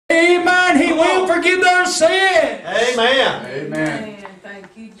Amen. He will forgive their sins. Amen. Amen. Thank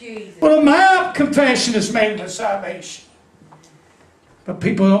you, Jesus. Well, a mouth confession is made to salvation. But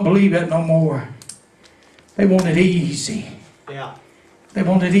people don't believe that no more. They want it easy. Yeah. They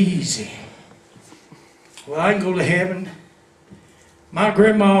want it easy. Well, I can go to heaven. My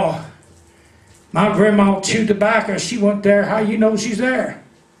grandma chewed tobacco. She went there. How you know she's there?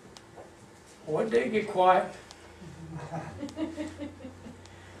 Well, it did get quiet.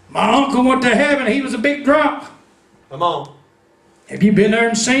 My uncle went to heaven. He was a big drunk. Come on. Have you been there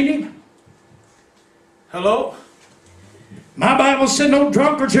and seen him? Hello? My Bible said no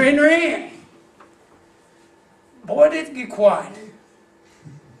drunkards are enter in. Boy, it did get quiet.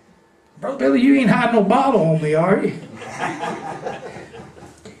 Brother Billy, you ain't hiding no bottle on me, are you?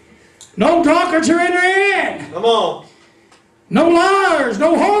 No drunkards are enter in. Come on. No liars,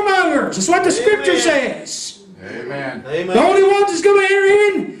 no whoremongers. That's what the Scripture says. Amen. Amen. The only ones that's going to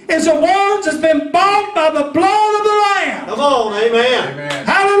enter in is the ones that's been bought by the blood of the Lamb. Come on. Amen. Amen.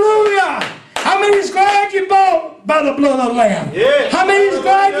 Hallelujah. How many is glad you bought by the blood of the Lamb? Yes. How many is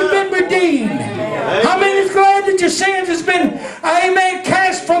glad you've been redeemed? How many is glad that your sins has been, amen,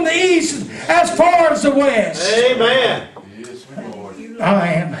 cast from the east as far as the west? Amen. Yes, Lord. I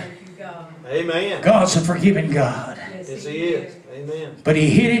am. Thank you, God. Amen. God's a forgiving God. Yes, He is. Amen. But He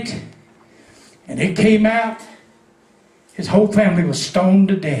hid it, and it came out. His whole family was stoned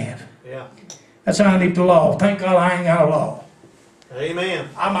to death. Yeah. That's underneath the law. Thank God I ain't got a law. Amen.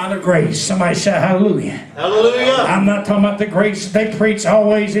 I'm under grace. Somebody shout hallelujah. Hallelujah. I'm not talking about the grace. They preach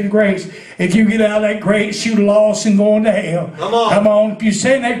always in grace. If you get out of that grace, you lost and going to hell. Come on. Come on. If you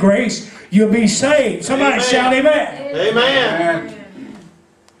say in that grace, you'll be saved. Somebody Amen. shout amen. Amen.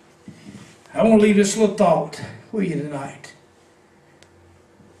 I want to leave this little thought with you tonight.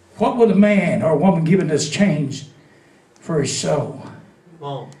 What would a man or a woman give in this change for his soul? Come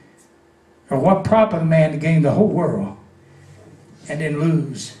on. Or what profit a man to gain the whole world and then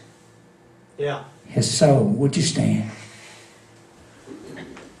lose Yeah. his soul? Would you stand?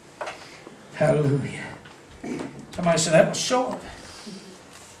 Hallelujah. Somebody said that was short.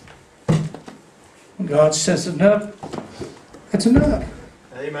 When God says enough, that's enough.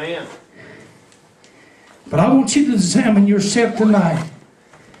 Amen. But I want you to examine yourself tonight.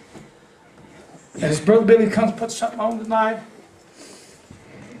 As Brother Billy comes to put something on tonight,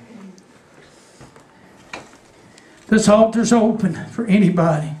 this altar's open for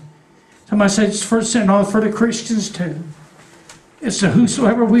anybody. Somebody said it's for sin, all for the Christians too. It's to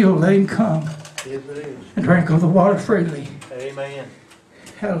whosoever will, let him come Yes, it is. and drink of the water freely. Amen.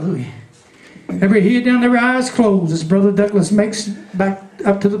 Hallelujah. Every head down, every eyes closed as Brother Douglas makes back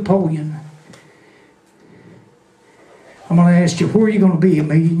up to the podium. I'm going to ask you, where are you going to be a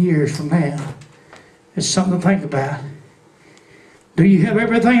million years from now? It's something to think about. Do you have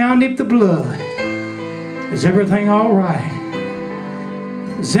everything underneath the blood? Is everything all right?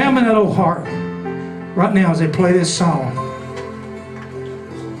 Examine that old heart right now as they play this song.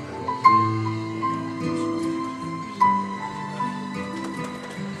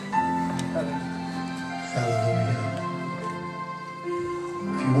 Hallelujah.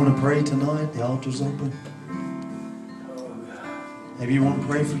 If you want to pray tonight, the altar's open. Maybe you want to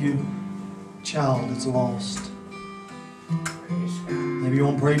pray for your child that's lost. Maybe you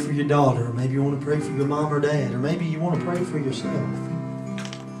want to pray for your daughter. Maybe you want to pray for your mom or dad. Or maybe you want to pray for yourself.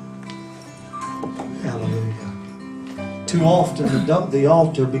 Hallelujah. Too often the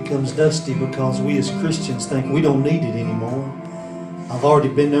altar becomes dusty because we as Christians think we don't need it anymore. I've already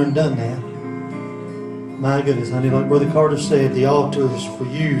been there and done that. My goodness, honey, like Brother Carter said, the altar is for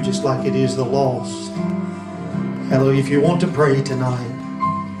you just like it is the lost. Hallelujah. If you want to pray tonight,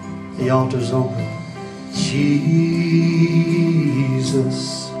 the altar's open.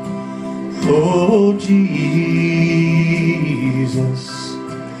 Jesus, oh Jesus,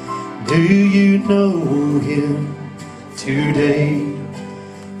 do you know Him today?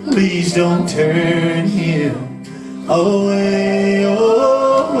 Please don't turn Him away.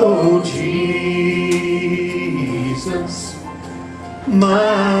 Oh Jesus,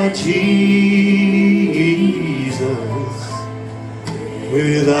 my Jesus,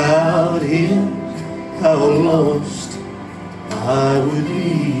 without Him how lost I would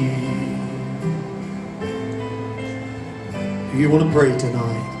be. Do you want to pray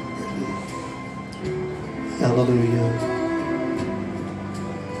tonight? Hallelujah.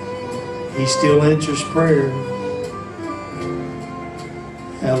 He still answers prayer.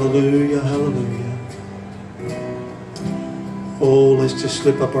 Hallelujah, hallelujah. Oh, let's just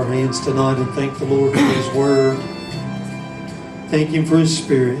slip up our hands tonight and thank the Lord for His Word. Thank Him for His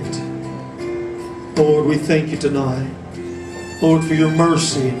Spirit. Lord, we thank You tonight. Lord, for your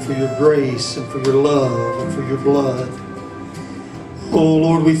mercy and for your grace and for your love and for your blood. Oh,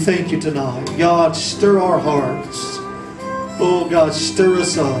 Lord, we thank you tonight. God, stir our hearts. Oh, God, stir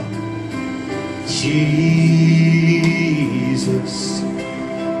us up. Jesus.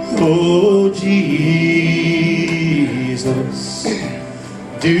 Oh, Jesus.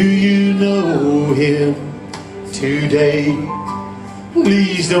 Do you know him today?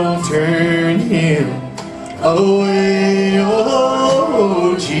 Please don't turn him away.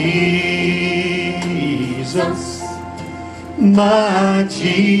 Oh, Jesus, my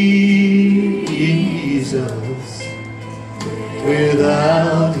Jesus.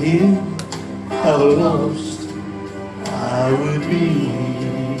 Without him, how lost I would be.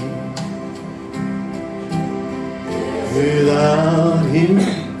 Without him,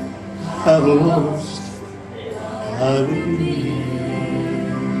 how lost I would be.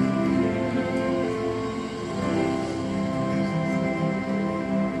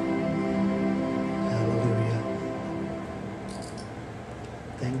 Hallelujah.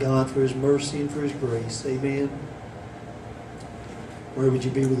 Thank God for his mercy and for his grace. Amen. Where would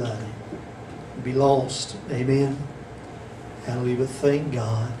you be without him? You'd be lost. Amen. Hallelujah. But thank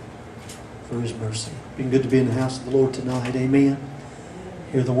God for his mercy. Been good to be in the house of the Lord tonight. Amen.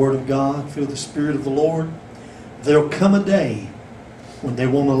 Hear the word of God. Feel the Spirit of the Lord. There'll come a day when they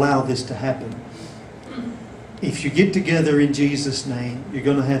won't allow this to happen. If you get together in Jesus' name, you're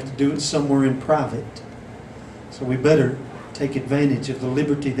going to have to do it somewhere in private. So we better take advantage of the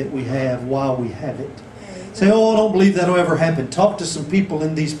liberty that we have while we have it. Say, oh, I don't believe that'll ever happen. Talk to some people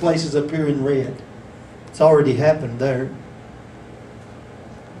in these places up here in red. It's already happened there.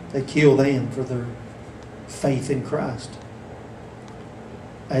 They kill them for their faith in Christ.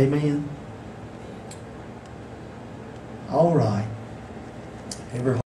 Amen. All right. Ever